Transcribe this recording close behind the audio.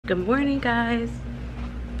Good morning, guys.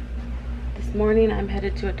 This morning I'm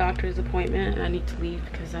headed to a doctor's appointment and I need to leave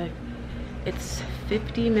because it's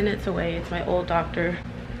 50 minutes away. It's my old doctor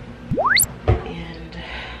and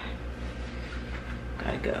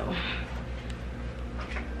gotta go.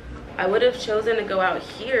 I would have chosen to go out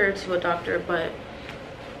here to a doctor, but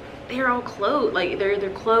they're all closed. Like they're either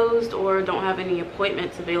closed or don't have any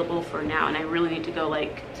appointments available for now, and I really need to go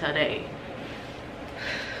like today,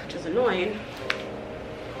 which is annoying.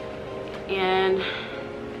 And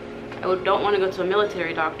I don't want to go to a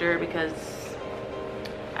military doctor because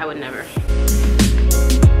I would never.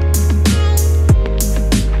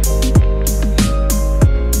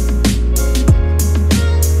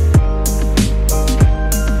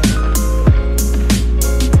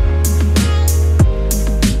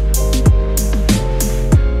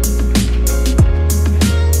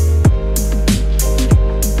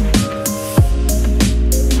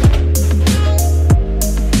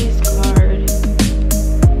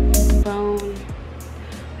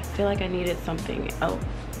 I needed something else.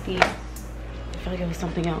 I feel like it was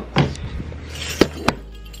something else.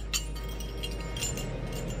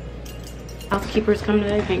 Housekeeper's coming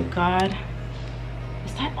today, thank God.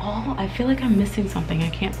 Is that all? I feel like I'm missing something. I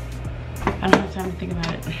don't have time to think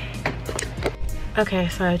about it. Okay,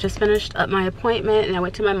 so I just finished up my appointment and I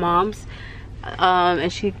went to my mom's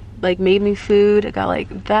and she like made me food. I got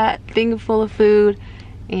like that thing full of food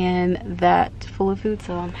and that full of food,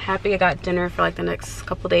 so I'm happy I got dinner for like the next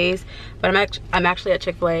couple days. But I'm actually at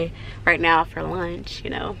Chick-fil-A right now for lunch, you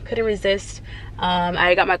know. Couldn't resist.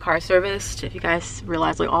 I got my car serviced. If you guys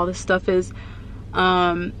realize, like all this stuff is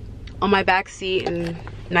on my back seat and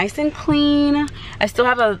nice and clean. I still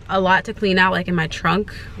have a lot to clean out, like in my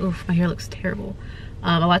trunk. Oof, my hair looks terrible.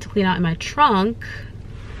 A lot to clean out in my trunk.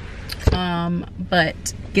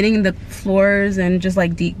 But getting the floors and just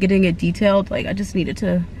like getting it detailed, like I just needed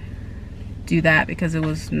to do that because it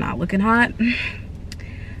was not looking hot.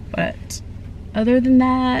 But other than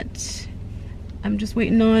that, I'm just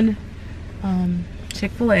waiting on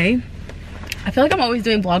Chick-fil-A. I feel like I'm always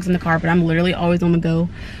doing vlogs in the car, but I'm literally always on the go.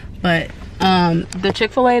 But the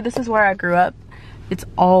Chick-fil-A, this is where I grew up. It's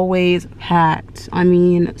always packed. I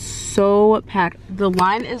mean, so packed. The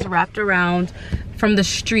line is wrapped around from the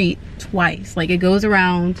street twice. Like it goes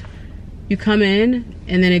around, you come in,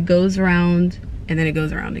 and then it goes around, and then it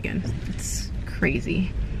goes around again. It's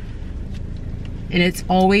crazy. And it's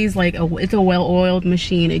always like it's a well-oiled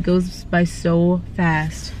machine. It goes by so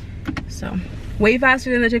fast. So way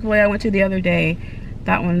faster than the Chick-fil-A I went to the other day.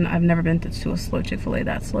 That one, I've never been to a slow Chick-fil-A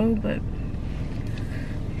that slow, but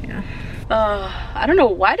yeah. I don't know,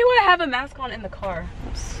 why do I have a mask on in the car?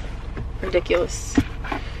 It's ridiculous.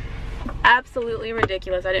 Absolutely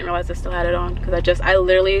ridiculous. I didn't realize I still had it on because I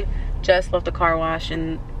literally just left the car wash,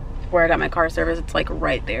 and where I got my car service, it's like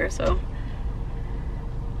right there. So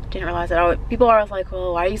didn't realize that. People are always like,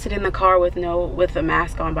 well, why are you sitting in the car with a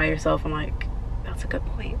mask on by yourself? I'm like, that's a good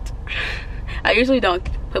point. I usually don't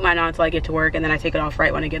put mine on until I get to work, and then I take it off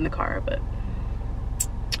right when I get in the car, but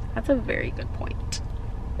that's a very good point.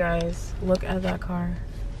 Guys, look at that car.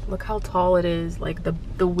 Look how tall it is. Like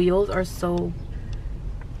the wheels are so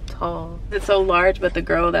tall. It's so large, but the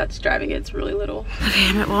girl that's driving it's really little. Okay,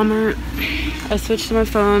 I'm at Walmart. I switched to my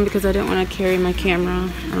phone because I didn't want to carry my camera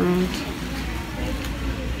around.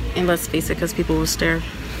 And let's face it, because people will stare.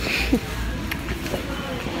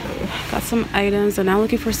 Got some items. I'm now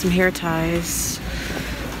looking for some hair ties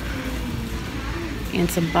and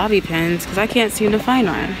some bobby pins because I can't seem to find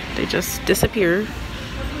one. They just disappear.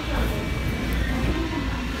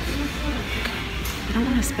 I don't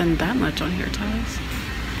want to spend that much on hair ties.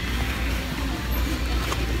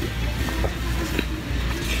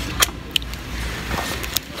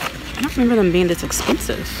 I don't remember them being this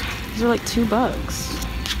expensive. These are like $2.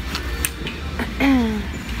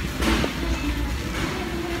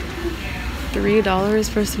 $3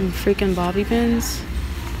 for some freaking bobby pins?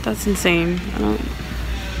 That's insane.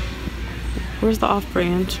 Where's the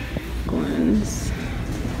off-brand ones?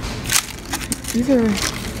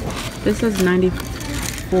 This says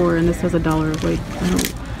 94 and this says $1. Like, I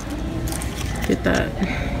don't get that.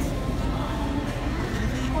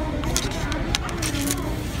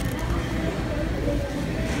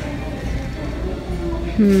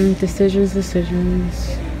 Decisions.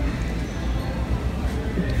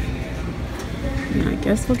 Yeah, I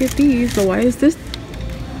guess we'll get these, but why is this?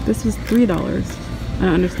 This was $3. I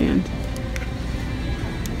don't understand.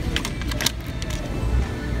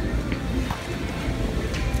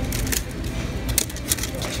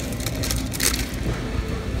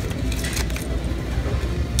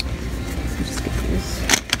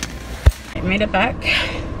 I made it back.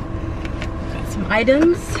 Got some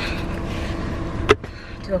items.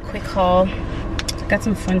 Do a quick haul. Got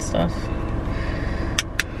some fun stuff.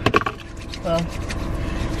 Well,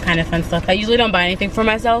 kind of fun stuff. I usually don't buy anything for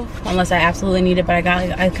myself unless I absolutely need it, but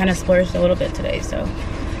I kind of splurged a little bit today, so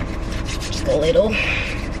just a little.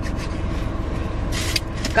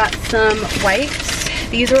 Got some wipes.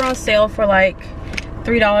 These were on sale for like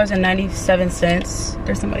 $3.97.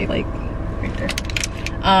 There's somebody like right there.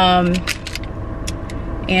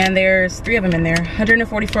 And there's 3 of them in there.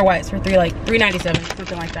 144 wipes for $3.97,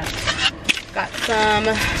 something like that. Got some.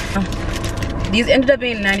 These ended up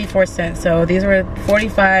being 94 cents, so these were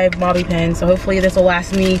 45 bobby pins. So hopefully this will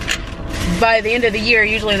last me by the end of the year.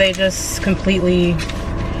 Usually they just completely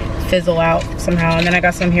fizzle out somehow. And then I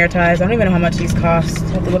got some hair ties. I don't even know how much these cost.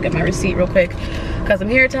 I have to look at my receipt real quick. Got some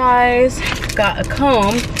hair ties, got a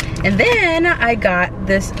comb, and then I got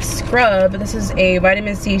this scrub. This is a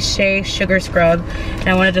vitamin C Shea Sugar Scrub, and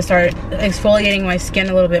I wanted to start exfoliating my skin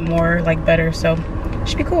a little bit more, like better, so it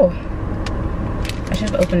should be cool. I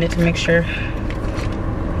should have opened it to make sure.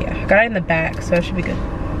 Yeah, I got it in the back, so it should be good.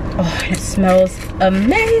 Oh, and it smells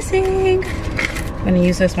amazing. I'm gonna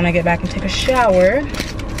use this when I get back and take a shower.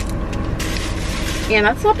 And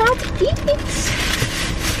that's about it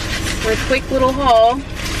for a quick little haul.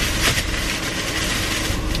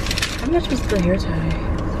 How much was the hair tie?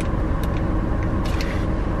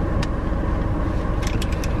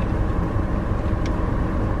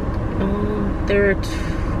 They're,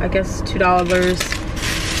 I guess,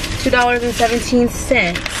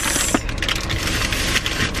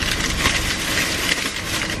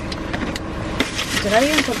 $2.17. Did I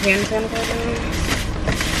even put hand sanitizer in?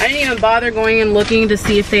 I didn't even bother going and looking to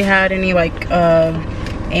see if they had any like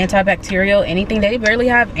antibacterial anything. They barely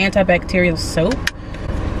have antibacterial soap,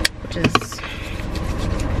 which is,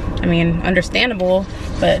 I mean, understandable,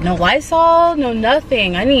 but no Lysol, no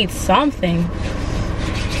nothing. I need something.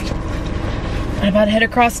 I'm about to head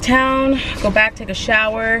across town, go back, take a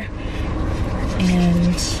shower,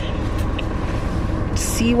 and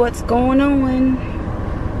see what's going on.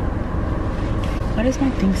 Why does my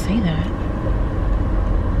thing say that?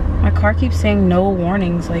 My car keeps saying no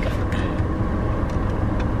warnings, like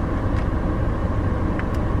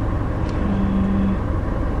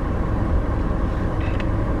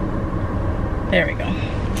there we go.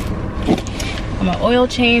 On my oil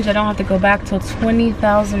change, I don't have to go back till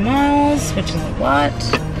 20,000 miles, which is a lot.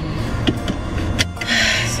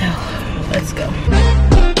 So let's go.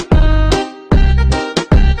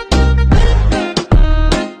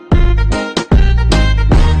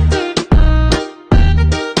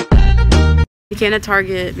 We came to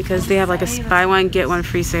Target because they have like a buy one get one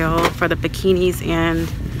free sale for the bikinis and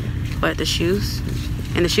what, the shoes?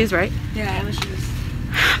 And the shoes, right? Yeah, and the shoes.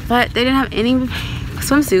 But they didn't have any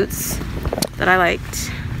swimsuits that I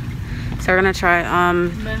liked, so we're gonna try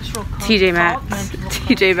TJ Maxx.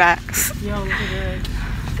 TJ Maxx. Yo, look at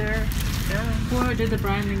it. The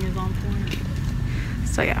branding is on point.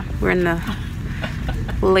 So yeah, we're in the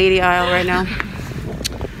lady aisle right now. You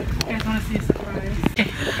guys want to see a surprise?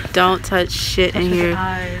 Don't touch shit in here.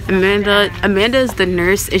 Eyes. Amanda is the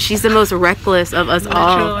nurse, and she's the most reckless of us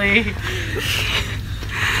all. Literally.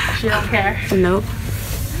 She don't care. Nope.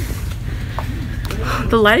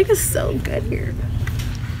 The lighting is so good here.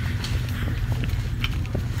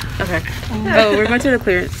 Okay. Oh, we're going to the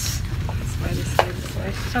clearance.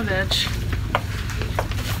 So bitch.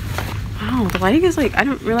 Wow, the lighting is like, I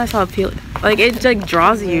didn't realize how appealing. Like, it like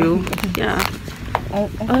draws you. Yeah. Oh,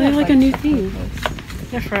 they have like a new thing.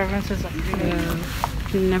 Yeah, forever since like, yeah.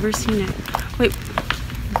 Never seen it. Wait.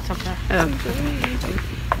 It's okay. Oh.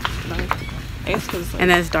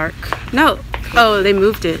 And then it's dark. No. Oh, they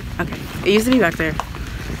moved it. Okay. It used to be back there.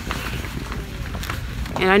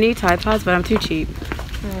 And I need Tide Pods, but I'm too cheap.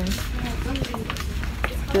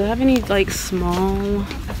 Do they have any like small?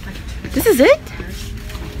 This is it?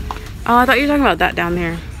 Oh, I thought you were talking about that down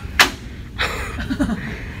there.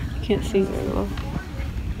 Can't see very well.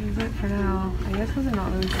 Is it for now? I guess because they're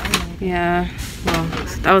not really selling. Yeah. Well,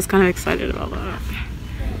 I was kind of excited about that.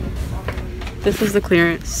 This was the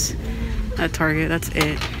clearance at Target. That's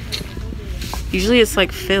it. Usually it's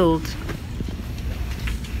like filled.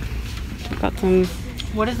 Got some.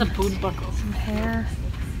 What is a boot buckle? Some hair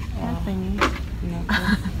thingy. No.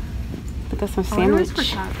 They got some sandwich.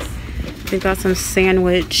 They've got some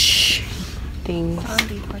sandwich things.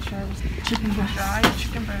 Chicken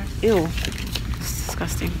breast. Ew. It's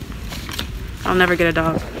disgusting. I'll never get a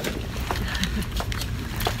dog.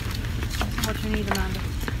 What you need, Amanda?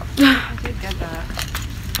 I did get that.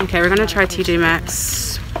 Okay, we're gonna try TJ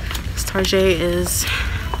Maxx. Target is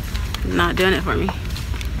not doing it for me.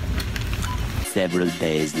 Several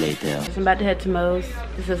days later. I'm about to head to Moe's.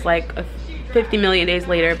 This is like 50 million days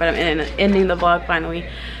later, but I'm ending the vlog finally.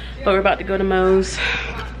 But we're about to go to Moe's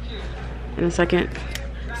in a second.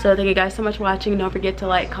 So thank you guys so much for watching. Don't forget to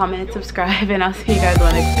like, comment, and subscribe, and I'll see you guys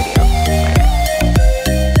on the next video.